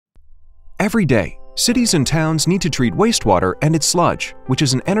Every day, cities and towns need to treat wastewater and its sludge, which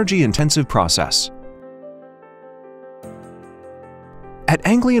is an energy-intensive process. At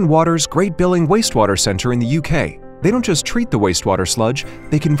Anglian Water's Great Billing Wastewater Centre in the UK, they don't just treat the wastewater sludge,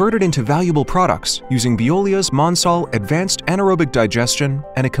 they convert it into valuable products using Veolia's Monsol Advanced Anaerobic Digestion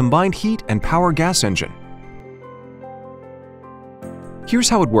and a combined heat and power gas engine. Here's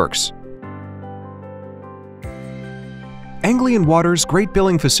how it works. Anglian Water's Great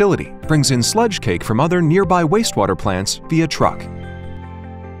Billing facility brings in sludge cake from other nearby wastewater plants via truck.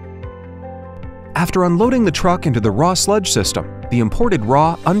 After unloading the truck into the raw sludge system, the imported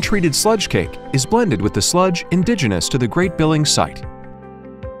raw, untreated sludge cake is blended with the sludge indigenous to the Great Billing site.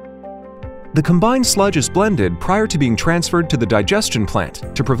 The combined sludge is blended prior to being transferred to the digestion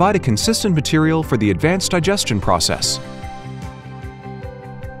plant to provide a consistent material for the advanced digestion process.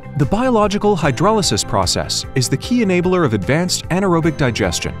 The biological hydrolysis process is the key enabler of advanced anaerobic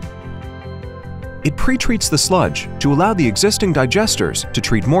digestion. It pre-treats the sludge to allow the existing digesters to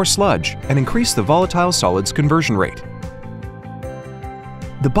treat more sludge and increase the volatile solids conversion rate.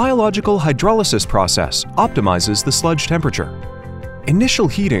 The biological hydrolysis process optimizes the sludge temperature. Initial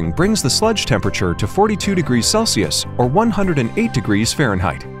heating brings the sludge temperature to 42 degrees Celsius or 108 degrees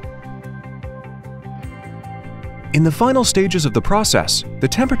Fahrenheit. In the final stages of the process, the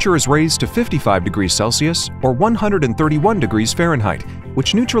temperature is raised to 55 degrees Celsius or 131 degrees Fahrenheit,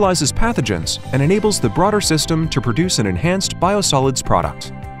 which neutralizes pathogens and enables the broader system to produce an enhanced biosolids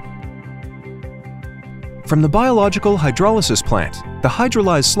product. From the biological hydrolysis plant, the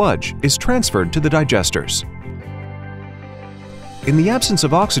hydrolyzed sludge is transferred to the digesters. In the absence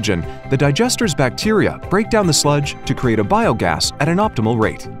of oxygen, the digesters' bacteria break down the sludge to create a biogas at an optimal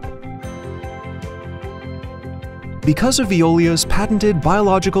rate. Because of Veolia's patented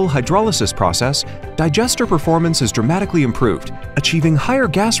biological hydrolysis process, digester performance is dramatically improved, achieving higher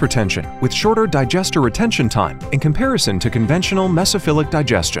gas retention with shorter digester retention time in comparison to conventional mesophilic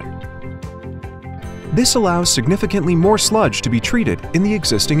digestion. This allows significantly more sludge to be treated in the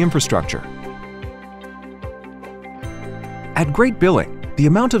existing infrastructure. At Great Billing, the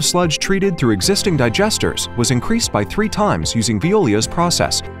amount of sludge treated through existing digesters was increased by 3 times using Veolia's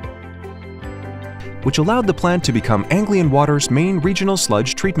process, which allowed the plant to become Anglian Water's main regional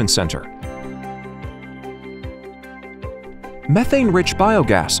sludge treatment center. Methane-rich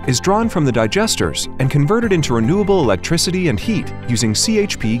biogas is drawn from the digesters and converted into renewable electricity and heat using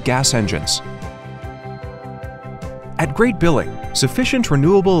CHP gas engines. At Great Billing, sufficient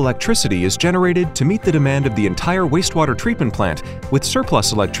renewable electricity is generated to meet the demand of the entire wastewater treatment plant, with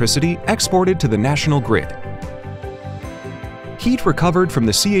surplus electricity exported to the national grid. Heat recovered from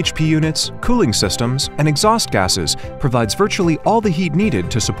the CHP units, cooling systems, and exhaust gases provides virtually all the heat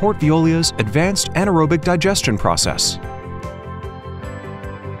needed to support Veolia's advanced anaerobic digestion process.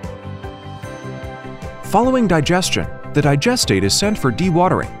 Following digestion, the digestate is sent for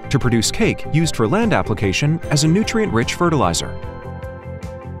dewatering to produce cake used for land application as a nutrient-rich fertilizer.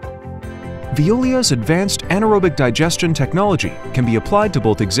 Veolia's advanced anaerobic digestion technology can be applied to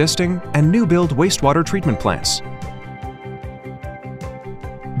both existing and new-build wastewater treatment plants.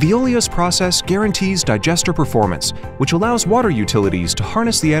 Veolia's process guarantees digester performance, which allows water utilities to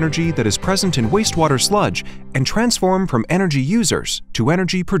harness the energy that is present in wastewater sludge and transform from energy users to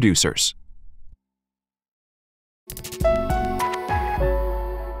energy producers.